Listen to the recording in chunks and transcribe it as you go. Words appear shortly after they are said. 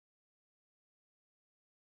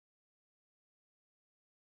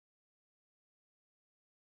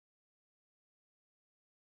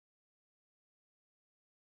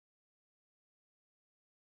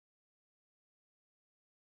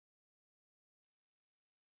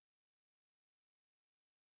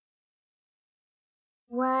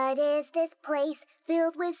What is this place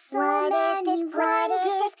filled with so many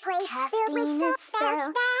wonders, casting its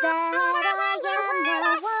spell that I am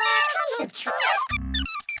no one?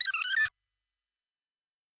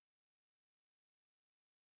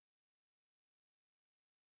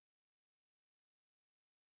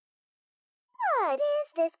 What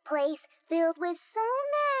is this place filled with so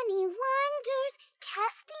many wonders,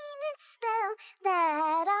 casting its spell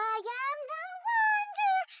that I am no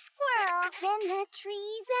wonder? Squirrels in the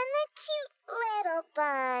trees and the cute little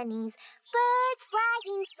bunnies, birds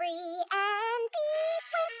flying free and bees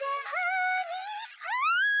with their honey.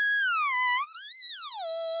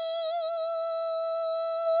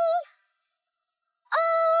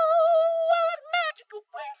 Oh, what a magical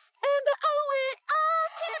place, and I owe it all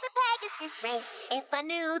to the Pegasus race. If I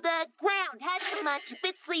knew the ground had so much up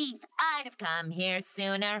its sleeve, I'd have come here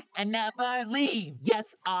sooner and never leave.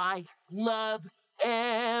 Yes, I love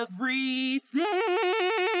everything.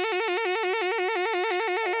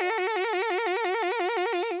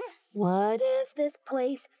 What is this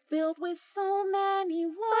place filled with so many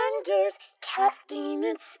wonders, casting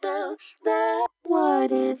its spell that...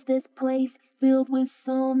 What is this place filled with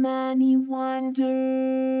so many wonders?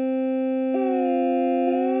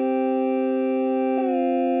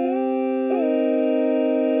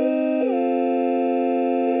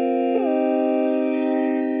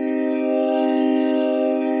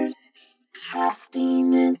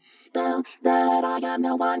 Casting its spell that I am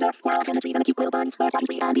no wonder. Squirrels in the trees and the cute little bunnies, birds flying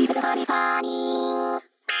free and bees with the honey, honey.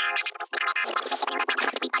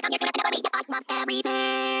 I love everything.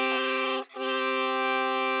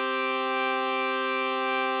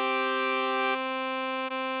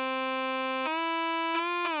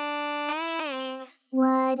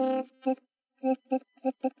 What is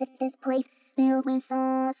this place filled with so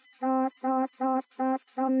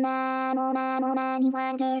many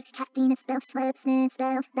wonders, casting its spell, lips and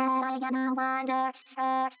spell that I am no wonder.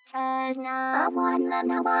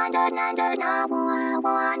 No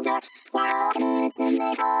wonder. Squirrels in the trees, and in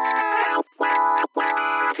the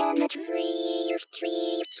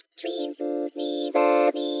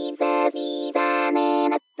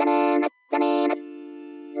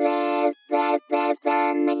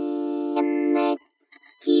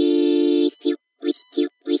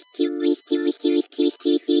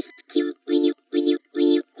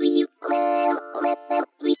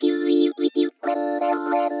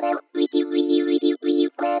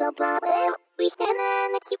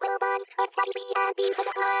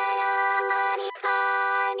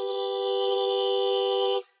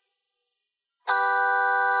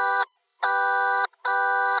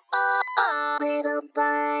little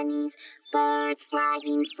bunnies, birds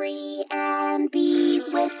flying free, and bees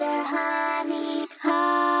with their honey,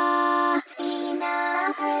 honey.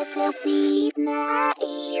 Na het ziet na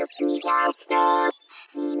eer van jou stop,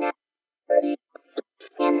 zie na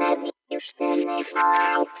en de ziers en de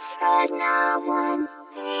volks, there's no one.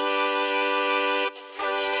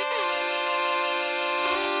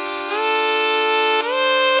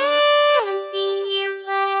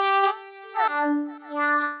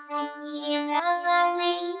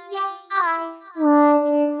 What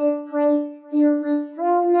is this place filled with so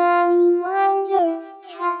many wonders,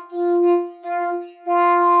 casting its spell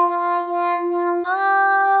that I am no... Oh,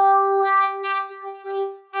 what a magical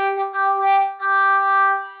place, and I owe it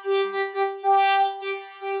all to the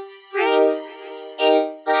Pegasus race.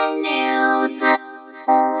 If I knew the...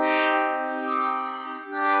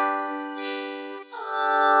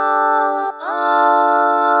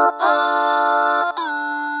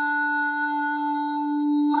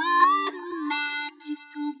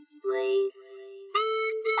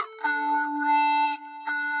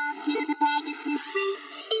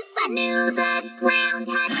 I knew the ground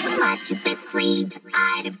had so much up its sleeve,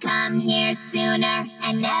 I'd have come here sooner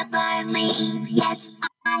and never leave. Yes,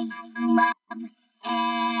 I love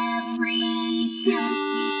everything.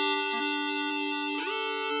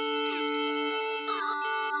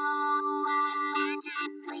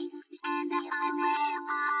 And I owe it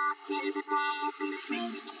all to the Pegasus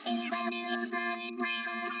race. If I knew the ground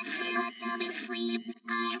had so much up its sleeve,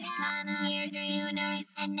 I'd come here sooner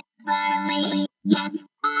and never leave. Yes,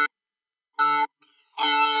 I love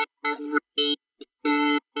everything.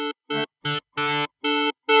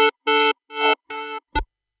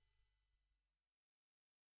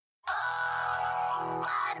 Oh,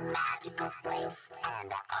 what a magical place,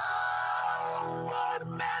 and oh, what a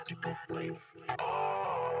magical place.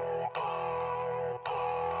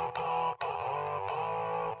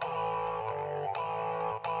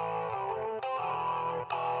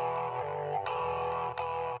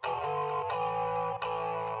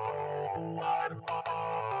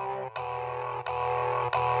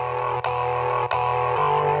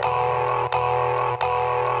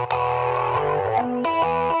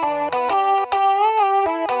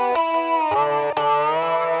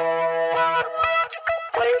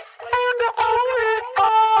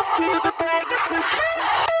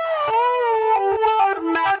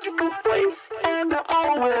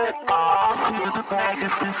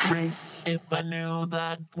 VariPhrase. If I knew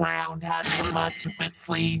the ground had so much up its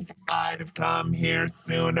sleeve, I'd have come here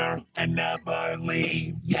sooner and never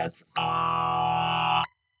leave. Yes, I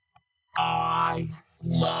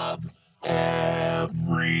love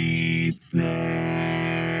everything.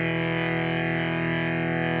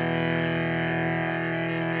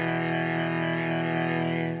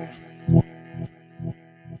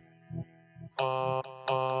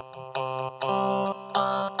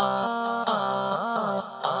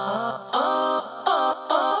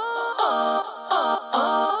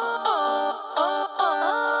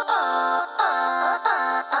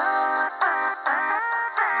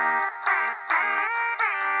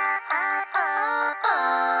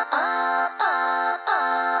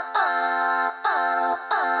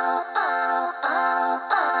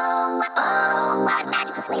 What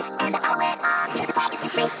magical place, and I owe it all to the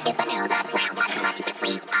Pegasus race. If I knew the ground had so much of its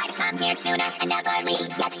sleeve, I'd come here sooner and never leave.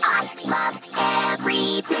 Yes, I love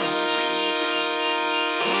everything.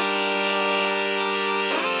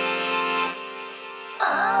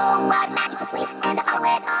 Oh, what magical place, and I owe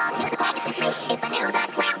it all to the Pegasus race. If I knew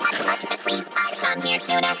the ground had so much of its sleeve, I'd come here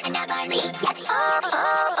sooner and never leave. Yes, what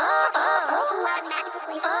magical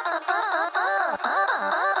place.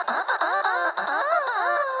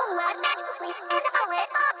 What magical place, and I owe it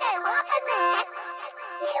all. Okay, look at that.